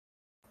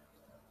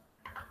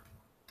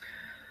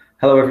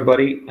Hello,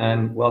 everybody,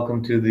 and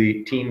welcome to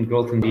the Team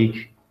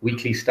Grothendieck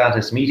weekly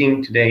status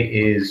meeting. Today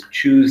is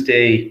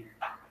Tuesday,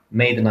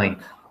 May the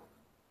 9th.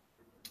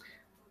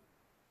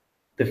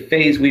 The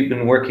phase we've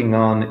been working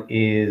on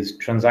is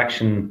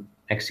transaction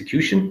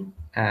execution,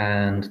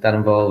 and that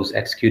involves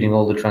executing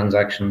all the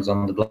transactions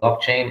on the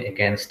blockchain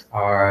against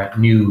our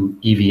new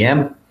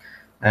EVM.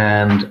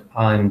 And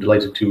I'm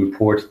delighted to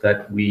report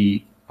that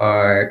we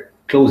are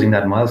closing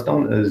that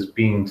milestone as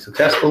being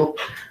successful.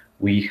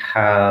 We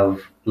have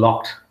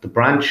locked the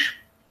branch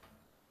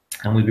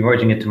and we'll be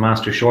merging it to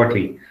master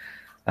shortly.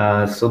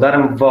 So that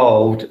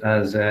involved,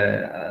 as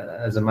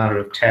a matter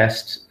of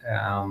test,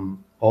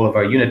 all of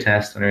our unit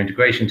tests and our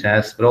integration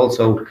tests, but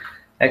also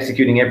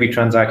executing every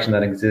transaction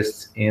that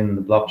exists in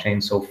the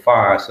blockchain so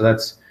far. So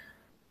that's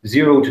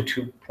 0 to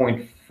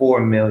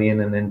 2.4 million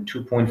and then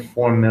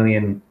 2.4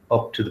 million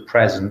up to the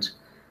present,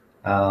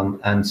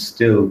 and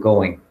still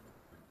going.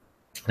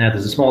 Now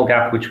there's a small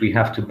gap which we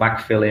have to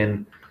backfill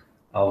in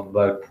of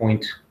about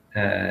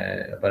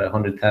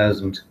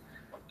 100,000,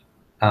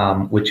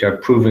 which are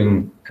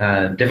proving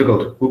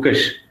difficult.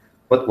 Łukasz,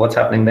 what's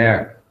happening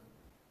there?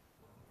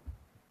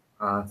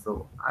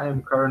 So I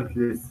am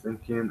currently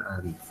thinking,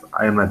 and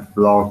I am at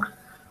block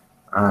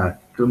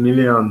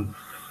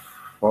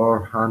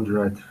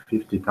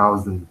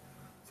 2,450,000.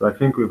 So I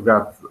think we've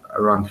got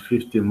around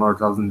 50 more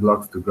thousand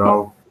blocks to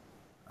go.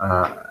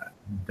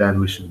 Then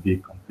we should be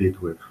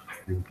complete with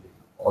thinking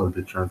all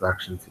the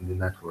transactions in the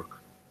network.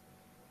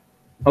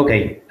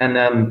 Okay, and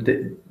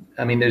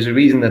I mean, there's a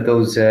reason that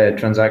those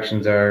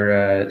transactions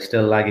are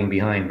still lagging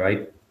behind,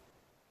 right?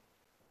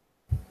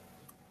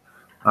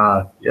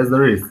 Yes,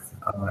 there is.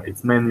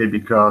 It's mainly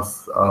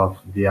because of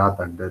the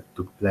attack that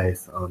took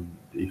place on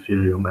the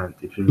Ethereum and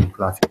Ethereum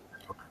Classic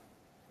network.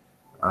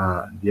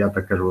 The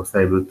attacker was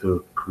able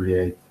to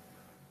create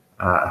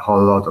a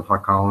whole lot of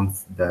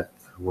accounts that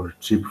were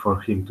cheap for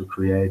him to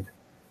create,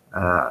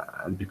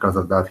 and because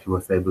of that, he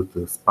was able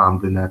to spam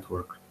the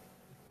network.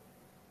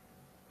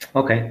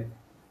 Okay.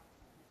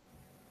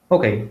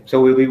 Okay,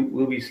 so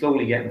we'll be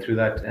slowly getting through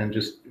that and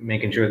just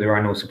making sure there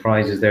are no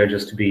surprises there,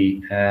 just to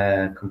be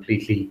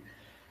completely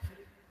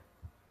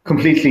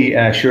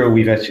sure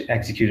we've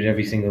executed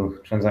every single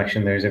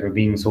transaction there's ever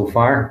been so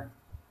far.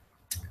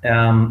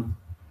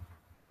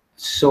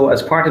 So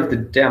as part of the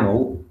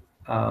demo,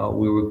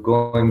 we were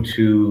going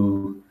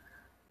to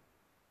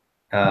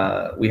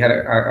we had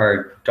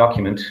our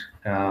document,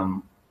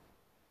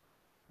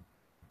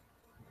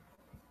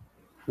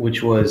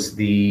 which was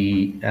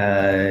the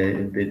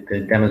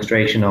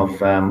demonstration of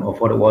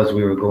what it was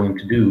we were going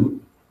to do.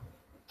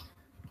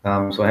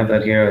 So I have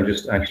that here. I'll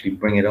just actually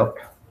bring it up.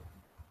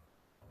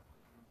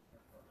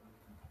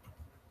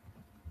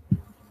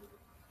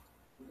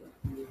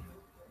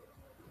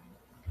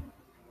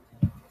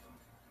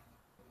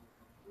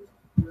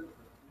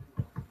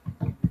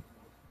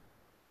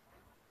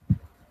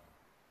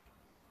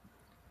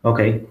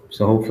 Okay,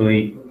 so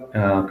hopefully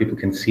people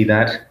can see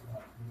that.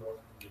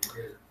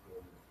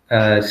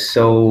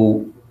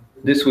 So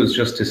this was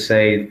just to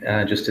say,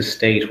 just to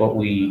state what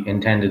we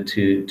intended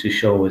to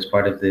show as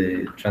part of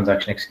the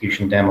transaction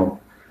execution demo,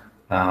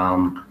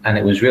 and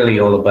it was really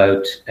all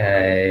about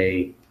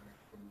a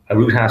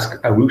root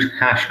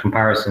hash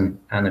comparison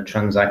and a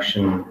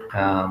transaction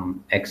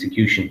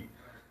execution.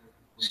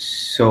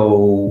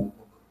 So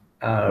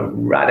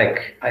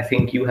Radek, I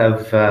think you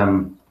have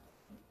a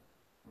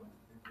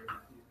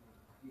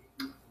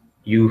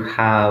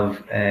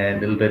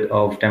little bit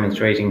of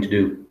demonstrating to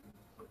do.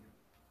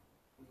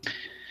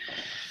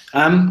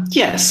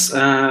 Yes,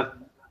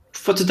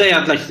 for today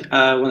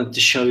I wanted to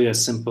show you a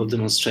simple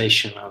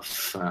demonstration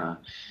of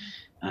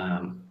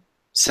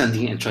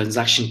sending a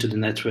transaction to the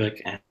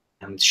network and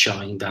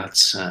showing that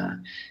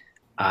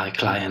our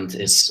client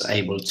is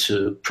able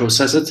to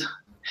process it,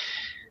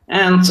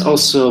 and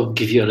also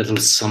give you a little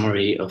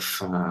summary of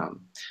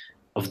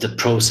the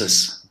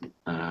process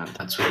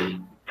that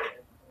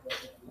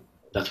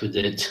we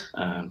did,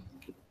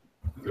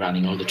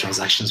 running all the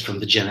transactions from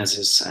the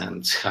genesis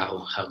and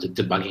how the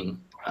debugging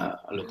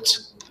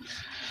looked.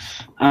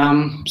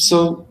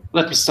 So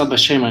let me start by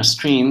sharing my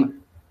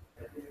screen.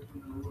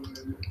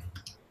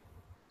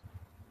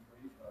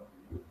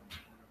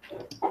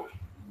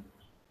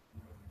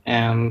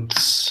 And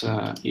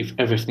if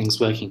everything's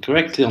working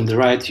correctly, on the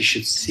right you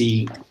should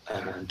see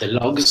the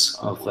logs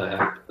of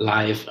a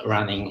live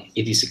running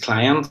ETC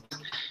client.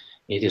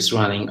 It is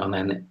running on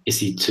an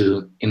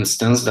EC2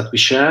 instance that we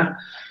share.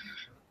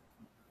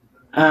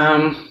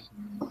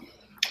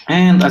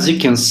 And as you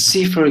can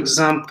see, for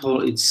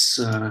example, it's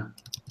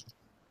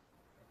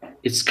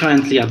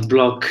currently at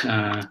block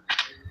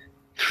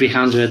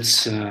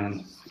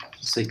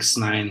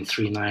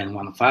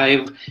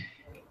 300693915.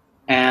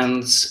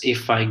 And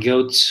if I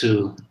go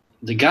to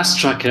the gas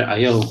tracker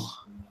IO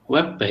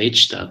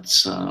webpage that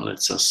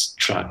lets us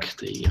track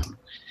the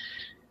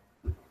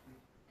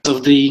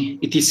of the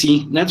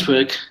ETC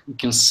network, you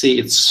can see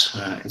it's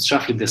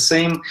roughly the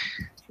same.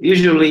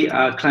 Usually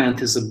our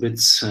client is a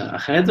bit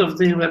ahead of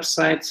the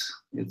website.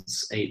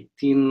 It's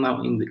 18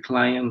 now in the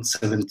client,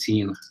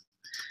 17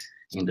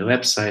 in the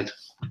website.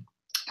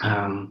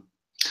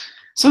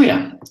 So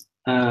yeah,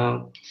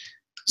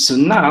 so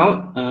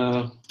now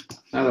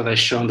that I've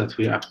shown that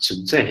we're up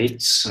to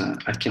date,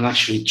 I can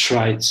actually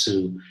try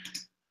to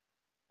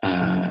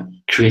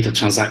create a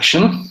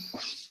transaction.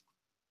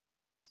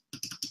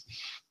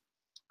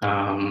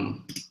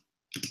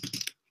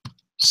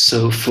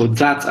 So for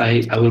that,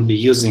 I will be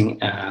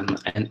using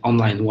an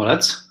online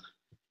wallet,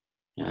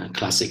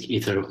 classic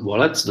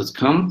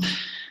etherwallet.com.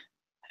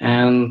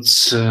 And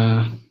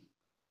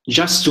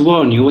just to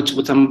warn you,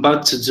 what I'm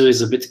about to do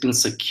is a bit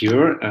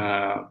insecure.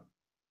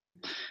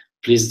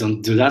 Please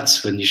don't do that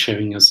when you're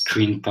sharing your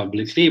screen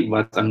publicly,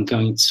 but I'm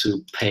going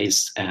to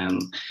paste a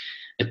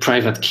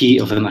private key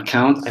of an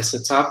account I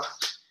set up.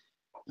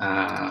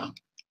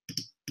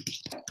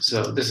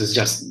 So this is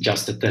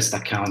just a test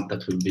account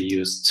that will be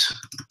used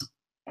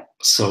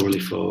solely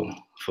for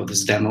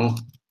this demo.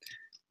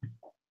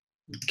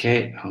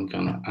 Okay, I'm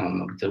gonna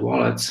unlock the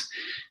wallet,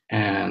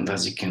 and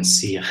as you can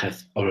see, I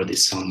have already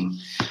some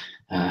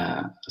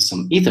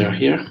Ether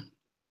here.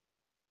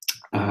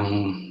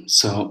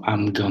 So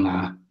I'm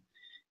gonna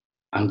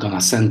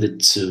send it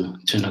to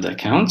another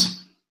account.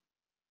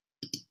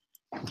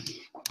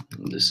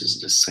 This is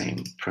the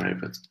same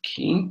private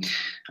key.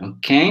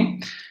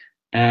 Okay,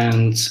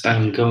 and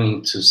I'm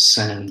going to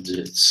send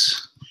it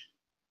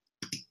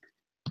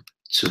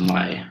to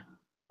my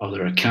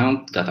other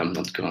account that I'm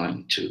not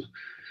going to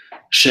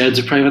share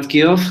the private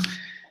key of,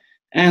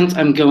 and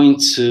I'm going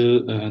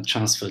to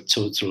transfer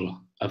total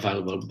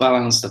available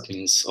balance. That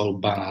means all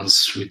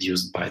balance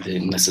reduced by the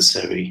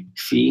necessary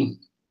fee,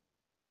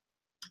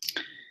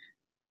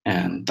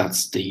 and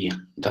that's the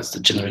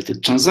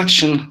generated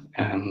transaction.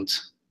 And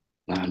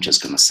now I'm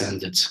just gonna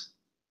send it.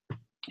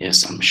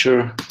 Yes, I'm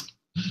sure.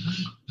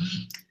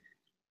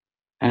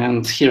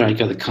 And here I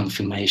got a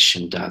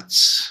confirmation that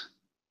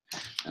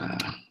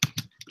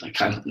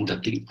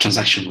that the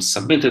transaction was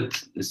submitted.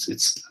 This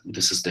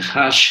is the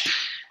hash.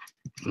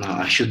 Now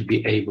I should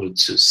be able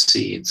to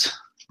see it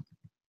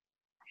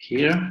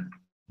here.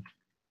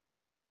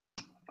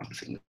 I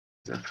think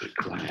that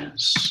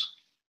requires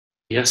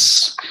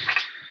yes.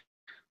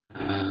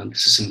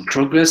 This is in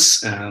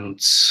progress, and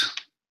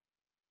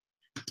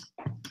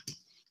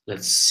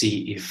let's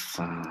see if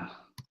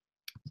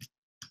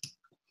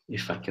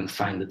I can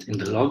find it in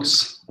the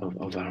logs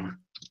of our.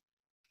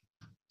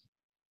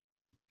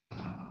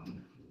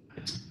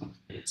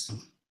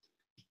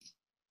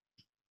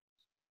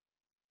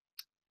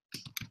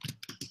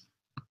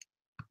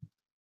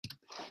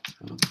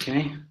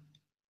 Okay,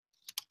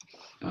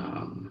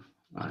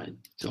 I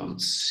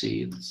don't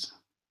see it.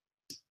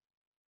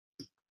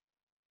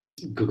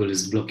 Google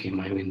is blocking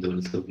my window a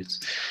little bit.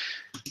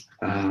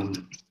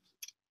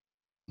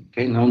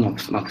 Okay, no,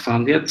 not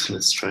found yet.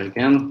 Let's try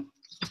again.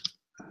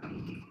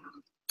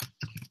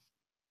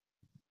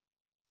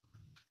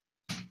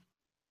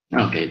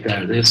 Okay,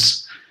 there it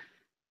is.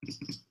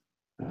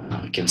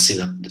 You can see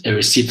that a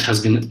receipt has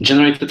been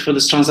generated for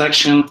this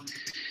transaction.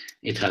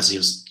 It has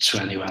used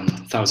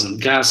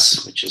 21,000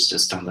 gas, which is the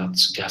standard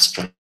gas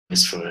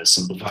price for a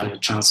simple value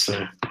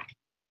transfer.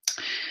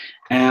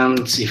 And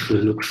if we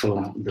look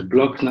for the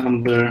block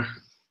number,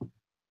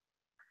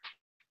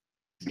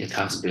 it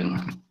has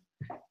been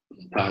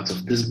part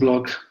of this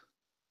block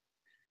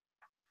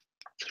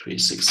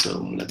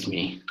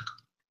 360.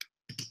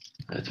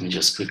 Let me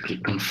just quickly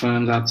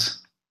confirm that.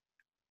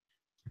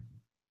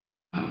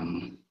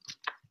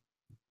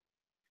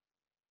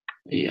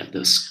 Yeah,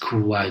 there's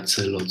quite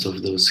a lot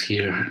of those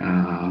here.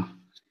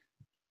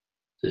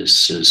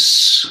 This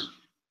is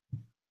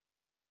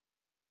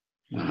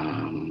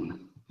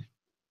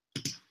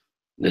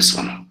this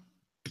one.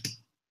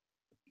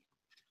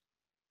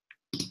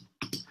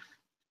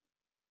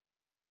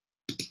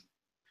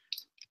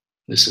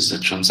 This is the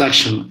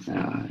transaction.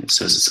 It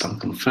says it's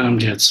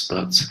unconfirmed yet,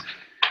 but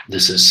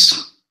this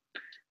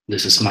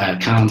is my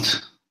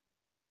account,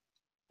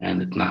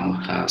 and it now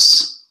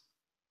has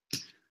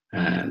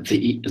the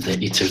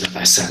Ether that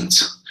I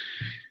sent.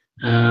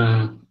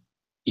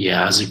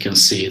 Yeah, as you can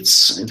see, it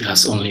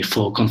has only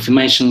 4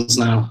 confirmations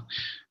now,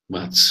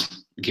 but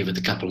give it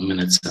a couple of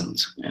minutes and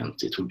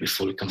it will be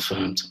fully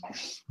confirmed.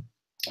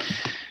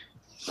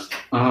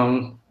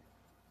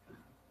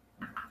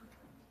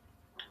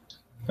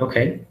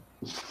 Okay.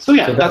 So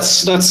yeah,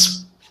 that's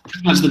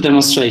pretty much the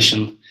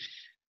demonstration.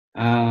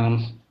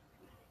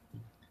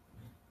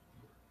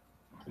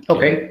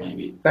 Okay.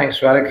 Maybe. Thanks,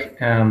 Radek.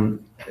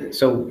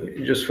 So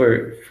just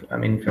for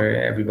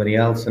everybody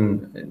else,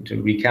 and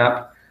to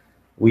recap,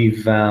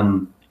 we've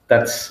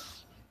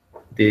that's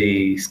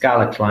the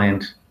Scala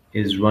client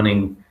is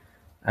running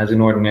as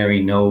an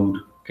ordinary node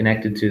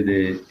connected to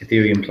the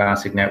Ethereum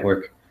Classic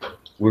network.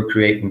 We're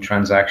creating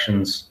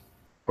transactions,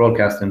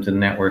 broadcast them to the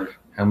network,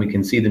 and we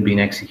can see them being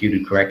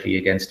executed correctly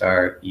against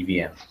our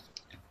EVM.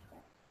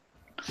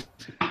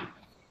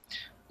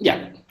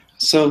 Yeah.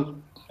 So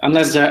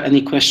unless there are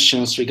any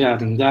questions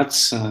regarding that,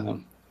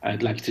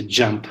 I'd like to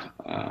jump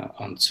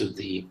onto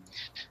the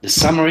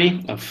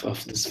summary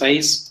of this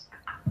phase,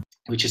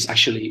 which is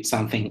actually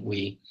something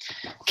we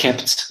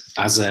kept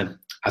as a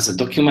as a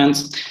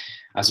document.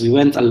 As we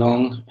went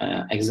along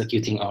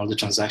executing all the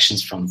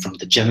transactions from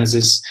the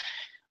genesis,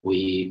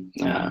 we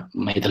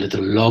made a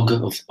little log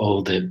of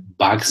all the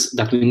bugs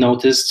that we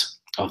noticed,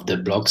 of the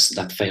blocks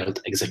that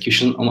failed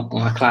execution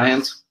on a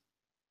client.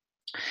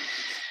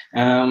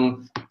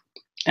 And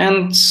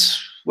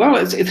well,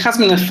 it has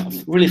been a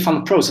really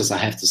fun process, I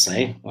have to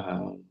say,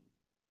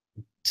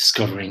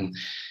 discovering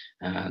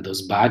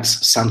those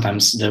bugs.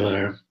 Sometimes there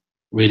were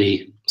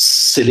really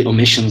silly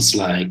omissions,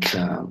 like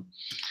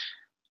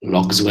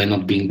logs were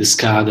not being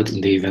discarded in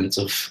the event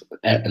of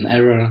an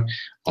error,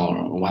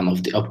 or one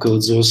of the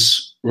opcodes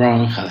was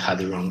wrong, had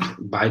the wrong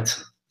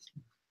byte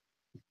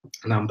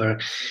number.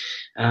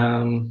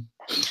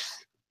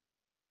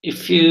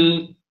 If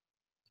you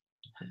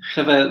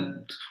have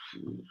well,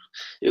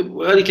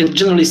 you can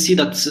generally see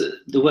that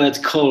the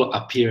word call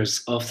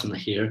appears often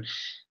here.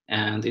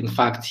 And in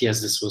fact,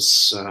 yes, this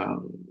was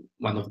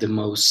one of the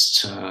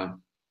most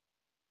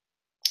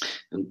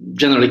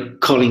generally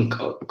calling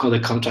the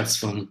contracts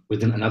from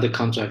within another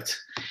contract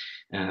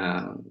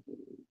had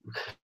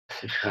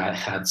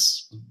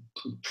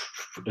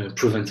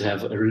proven to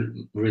have a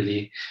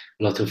really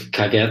lot of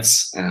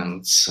caveats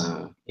and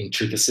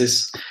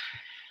intricacies.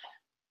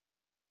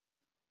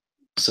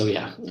 So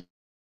yeah.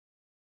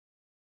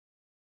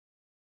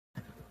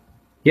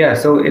 Yeah,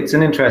 so it's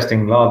an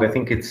interesting log. I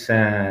think it's,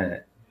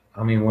 I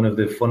mean, one of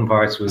the fun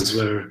parts was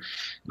were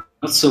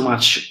not so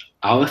much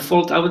our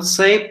fault, I would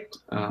say.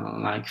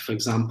 Like, for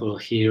example,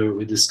 here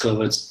we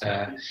discovered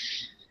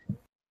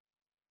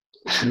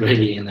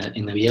really in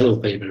a yellow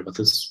paper, but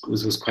this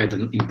was quite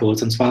an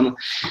important one.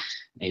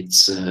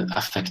 It's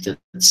affected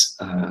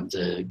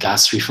the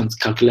gas refund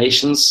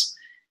calculations.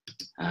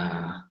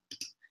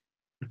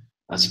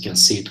 As you can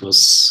see, it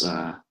was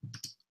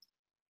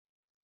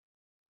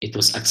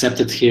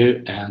accepted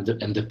here, and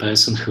the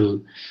person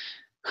who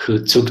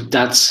took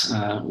that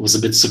was a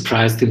bit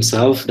surprised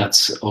himself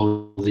that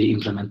all the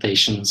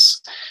implementations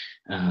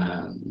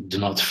do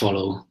not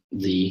follow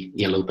the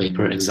yellow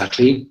paper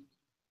exactly.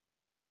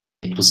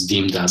 It was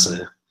deemed as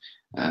a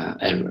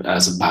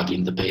bug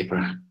in the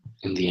paper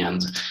in the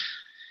end.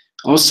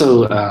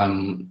 Also,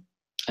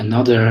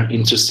 another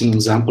interesting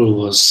example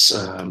was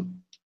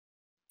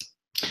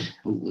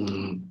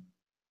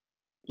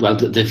well,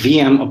 the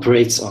VM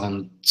operates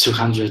on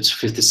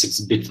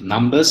 256-bit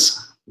numbers,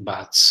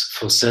 but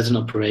for certain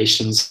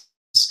operations,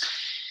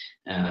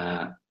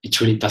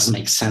 it really doesn't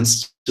make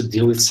sense to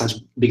deal with such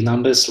big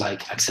numbers,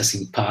 like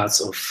accessing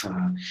parts of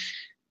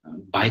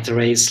byte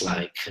arrays,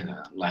 like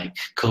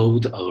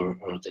code or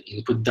the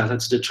input data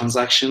to the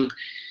transaction.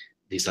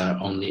 These are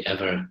only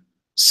ever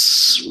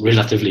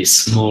relatively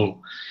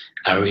small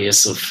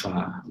areas of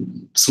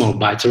small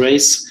byte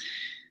arrays.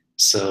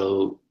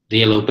 So the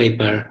yellow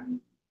paper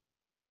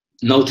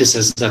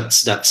notices that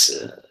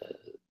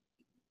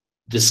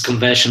this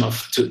conversion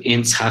to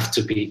ints have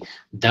to be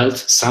dealt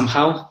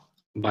somehow,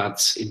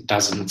 but it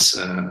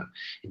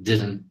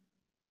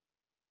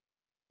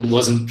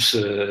wasn't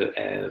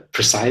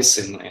precise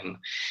in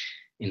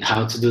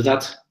how to do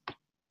that.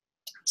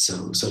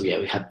 So yeah,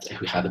 we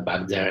had a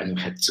bug there, and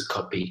we had to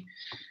copy.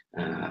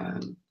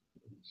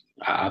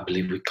 I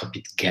believe we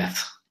copied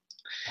Geth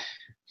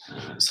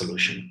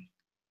solution.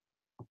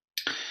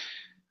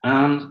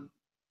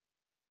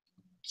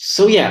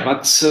 So yeah,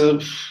 but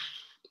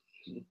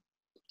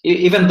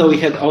even though we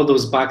had all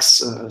those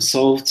bugs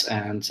solved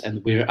and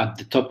we're at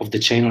the top of the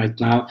chain right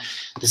now,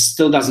 this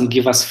still doesn't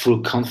give us full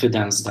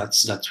confidence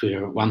that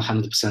we're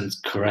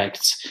 100%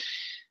 correct.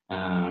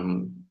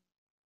 But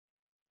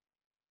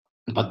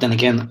then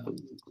again,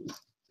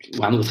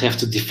 one would have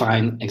to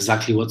define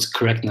exactly what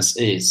correctness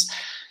is.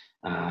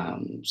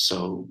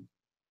 So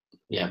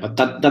yeah, but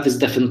that is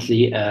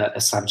definitely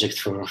a subject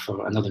for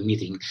another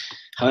meeting.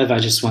 However, I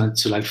just wanted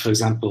to, like, for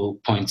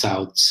example, point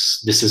out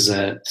this is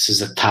a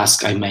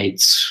task I made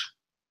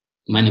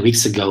many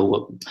weeks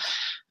ago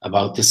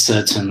about a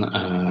certain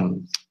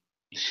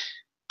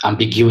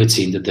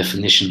ambiguity in the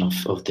definition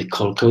of the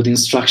call code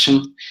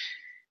instruction,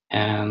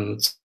 and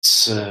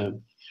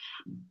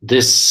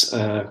this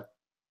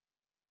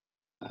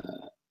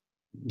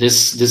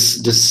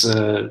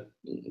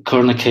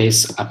corner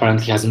case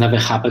apparently has never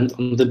happened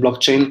on the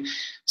blockchain,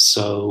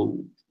 so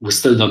we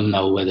still don't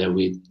know whether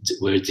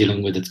we're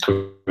dealing with it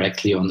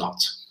correctly or not.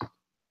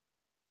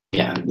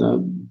 Yeah,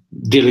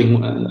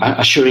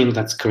 assuring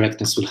that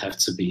correctness will have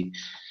to be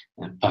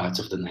part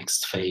of the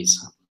next phase.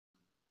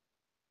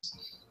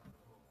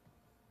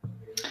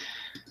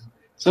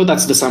 So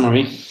that's the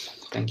summary.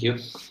 Thank you.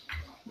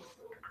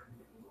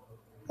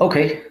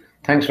 Okay,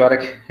 thanks,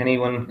 Radek.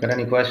 Anyone got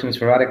any questions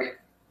for Radek?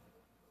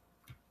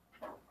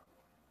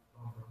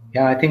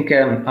 Yeah, I think,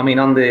 I mean,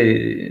 on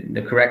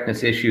the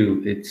correctness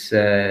issue, it's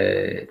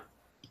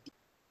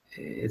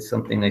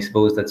something, I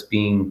suppose, that's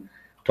being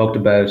talked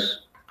about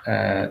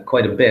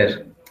quite a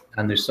bit,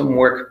 and there's some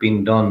work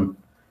being done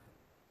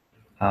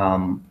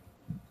by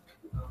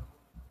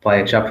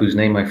a chap whose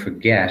name I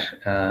forget,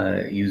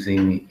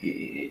 using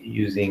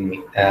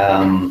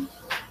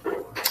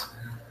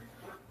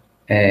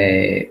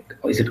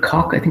is it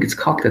COC? I think it's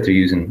COC that they're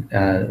using.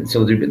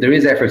 So there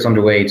is efforts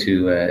underway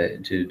to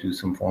do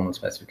some formal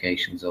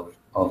specifications of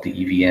the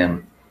EVM.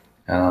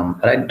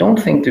 But I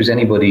don't think there's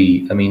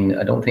anybody, I mean,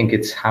 I don't think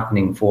it's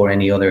happening for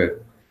any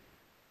other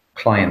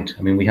client.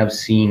 I mean, we have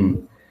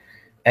seen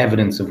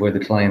evidence of where the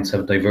clients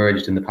have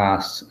diverged in the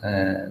past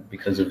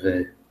because of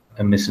a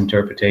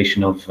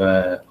misinterpretation of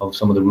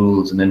some of the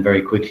rules, and then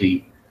very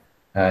quickly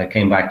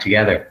came back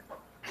together.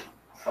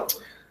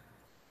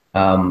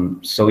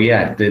 So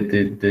yeah,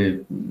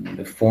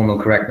 the formal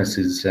correctness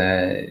is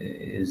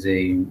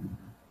a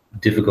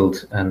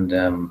difficult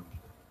and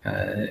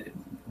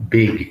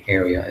big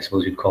area, I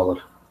suppose you'd call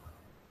it.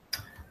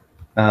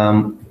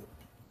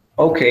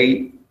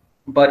 Okay,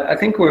 but I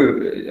think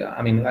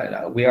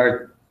we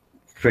are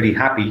pretty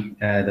happy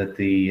that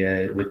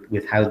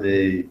with how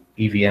the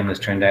EVM has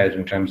turned out,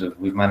 in terms of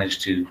we've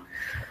managed to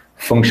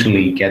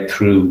functionally get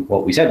through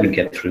what we said we'd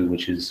get through,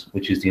 which is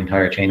the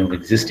entire chain of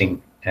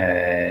existing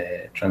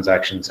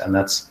transactions, and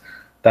that's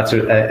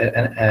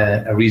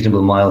a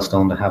reasonable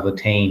milestone to have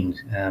attained.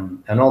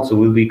 And also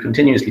we'll be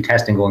continuously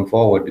testing going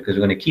forward, because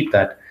we're going to keep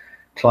that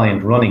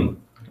client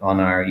running on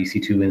our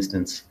EC2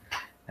 instance,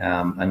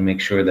 and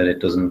make sure that it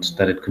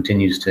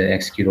continues to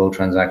execute all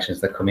transactions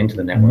that come into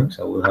the network.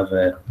 So we'll have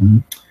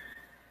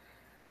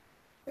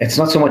it's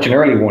not so much an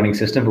early warning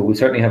system, but we'll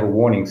certainly have a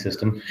warning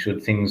system.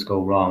 Should things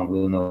go wrong,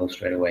 we'll know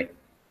straight away.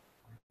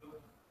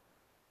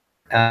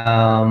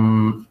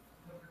 So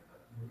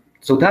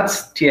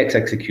that's TX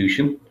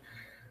execution.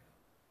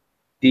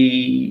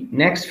 The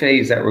next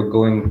phase that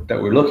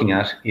we're looking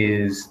at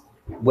is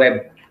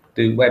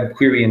the web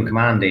query and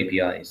command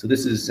API. So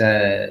this is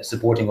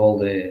supporting all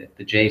the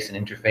JSON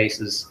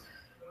interfaces,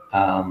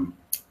 and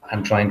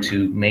trying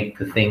to make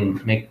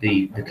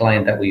the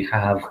client that we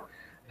have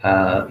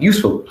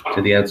useful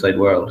to the outside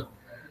world.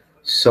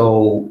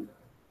 So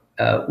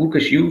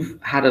Łukasz, you've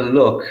had a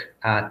look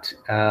at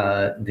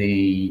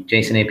the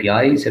JSON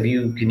APIs.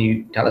 Can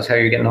you tell us how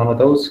you're getting on with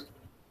those?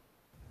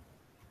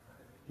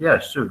 Yeah,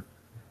 sure.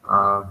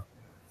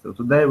 So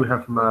today we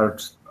have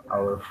merged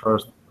our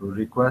first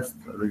request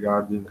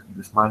regarding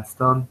this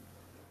milestone.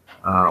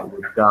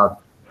 We've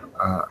got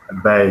a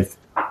base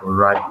for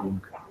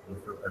writing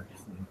into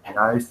RPC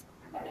APIs.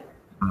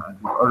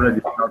 We've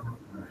already started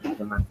to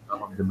implement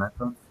some of the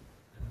methods.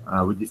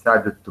 We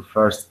decided to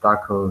first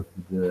tackle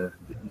the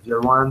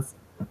easier ones,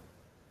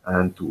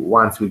 and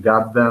once we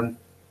got them,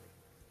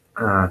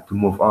 to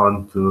move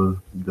on to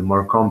the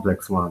more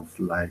complex ones,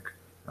 like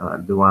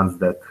the ones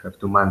that have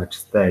to manage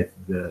state,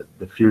 the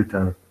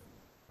filter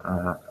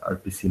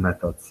RPC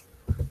methods.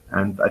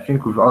 And I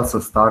think we've also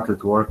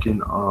started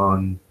working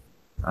on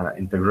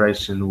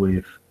integration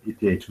with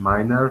ETH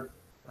miner,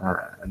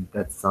 and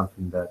that's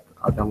something that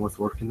Adam was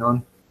working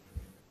on.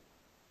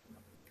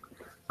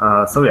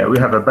 So yeah, we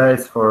have a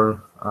base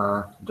for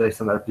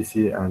JSON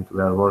RPC, and we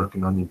are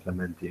working on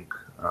implementing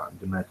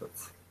the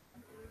methods.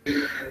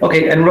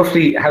 Okay, and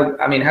roughly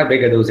how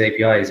big are those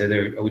APIs?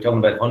 Are we talking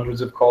about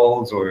hundreds of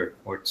calls or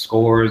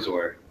scores,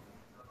 or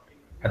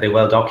are they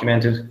well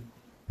documented?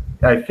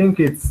 I think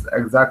it's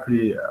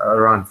exactly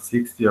around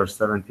 60 or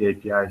 70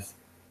 APIs.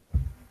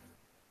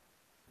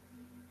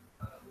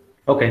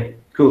 Okay,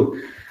 cool.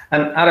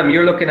 And Adam,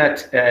 you're looking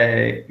at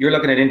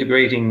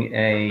integrating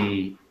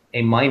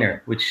a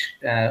miner, which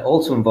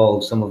also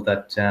involves some of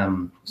that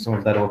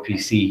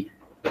RPC.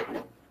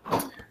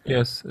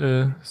 Yes,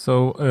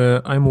 so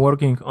I'm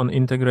working on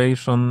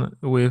integration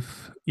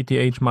with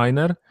ETH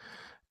miner,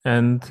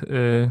 and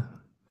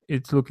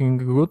it's looking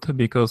good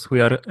because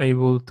we are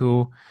able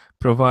to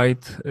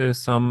provide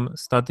some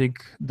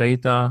static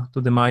data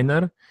to the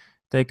miner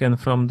taken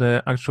from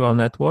the actual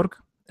network,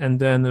 and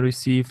then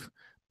receive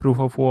proof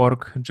of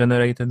work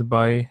generated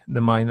by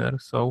the miner.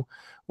 So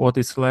what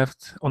is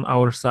left on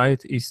our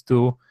side is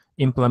to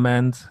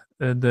implement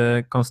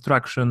the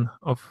construction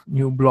of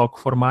new block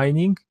for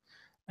mining,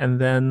 and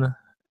then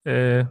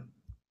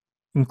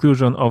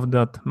inclusion of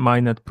that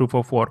mined proof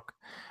of work.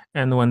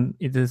 And when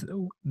it is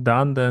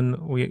done, then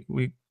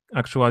we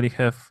actually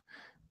have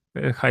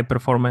a high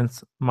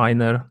performance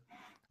miner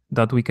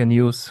that we can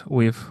use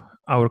with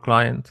our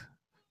client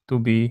to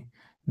be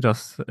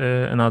just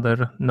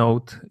another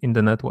node in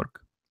the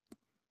network.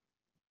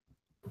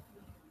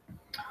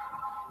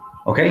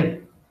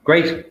 Okay,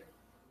 great.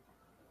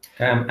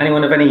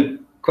 Anyone have any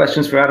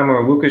questions for Adam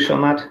or Łukasz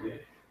on that?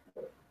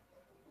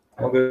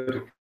 All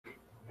good.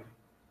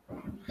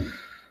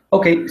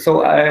 Okay,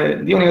 so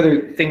the only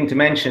other thing to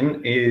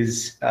mention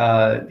is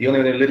the only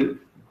other little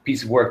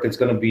piece of work that's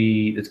going to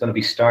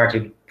be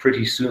started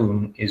pretty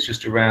soon is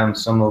just around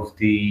some of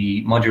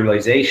the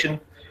modularization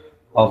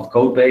of the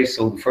code base.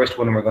 So the first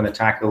one we're going to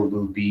tackle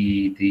will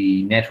be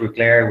the network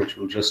layer, which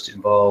will just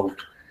involve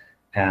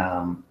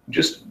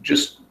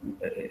just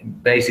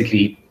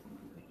basically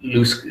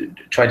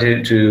try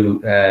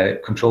to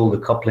control the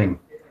coupling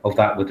of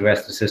that with the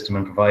rest of the system,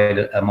 and provide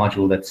a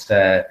module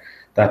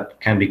that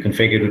can be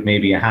configured with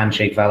maybe a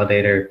handshake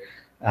validator,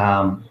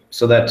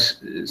 so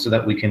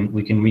that we can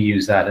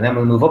reuse that, and then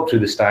we'll move up through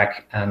the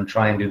stack and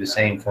try and do the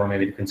same for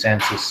maybe the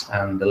consensus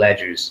and the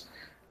ledgers,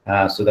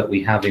 so that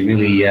we have a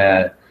really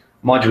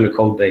modular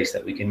code base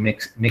that we can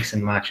mix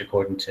and match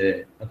according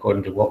to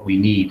what we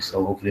need.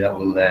 So hopefully that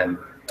will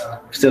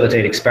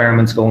facilitate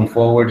experiments going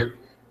forward,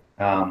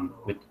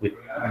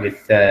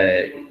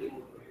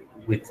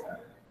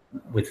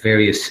 with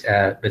various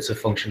bits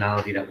of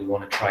functionality that we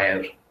want to try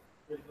out.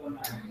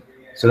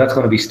 So that's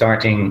going to be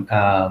starting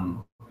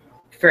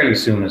fairly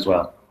soon as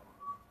well.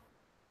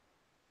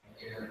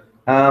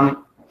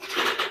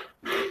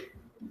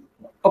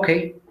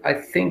 Okay, I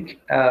think,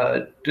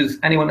 does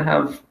anyone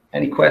have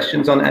any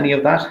questions on any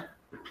of that?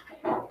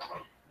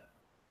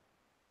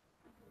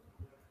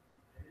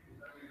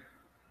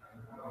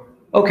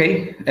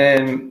 Okay,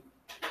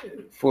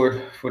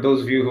 for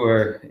those of you who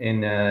are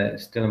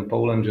still in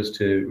Poland, just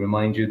to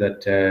remind you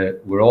that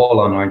we're all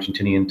on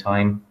Argentinian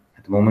time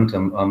at the moment.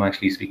 I'm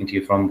actually speaking to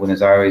you from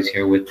Buenos Aires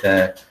here with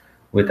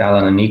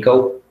Alan and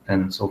Nico,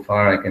 and so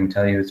far I can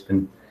tell you it's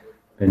been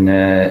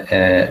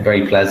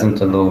very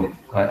pleasant, although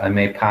I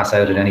may pass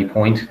out at any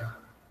point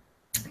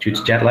due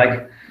to jet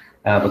lag,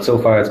 but so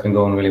far it's been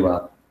going really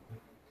well.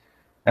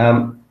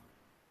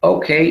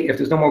 Okay, if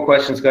there's no more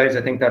questions, guys,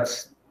 I think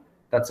that's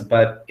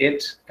about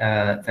it.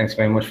 Thanks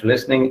very much for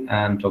listening,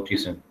 and talk to you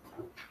soon.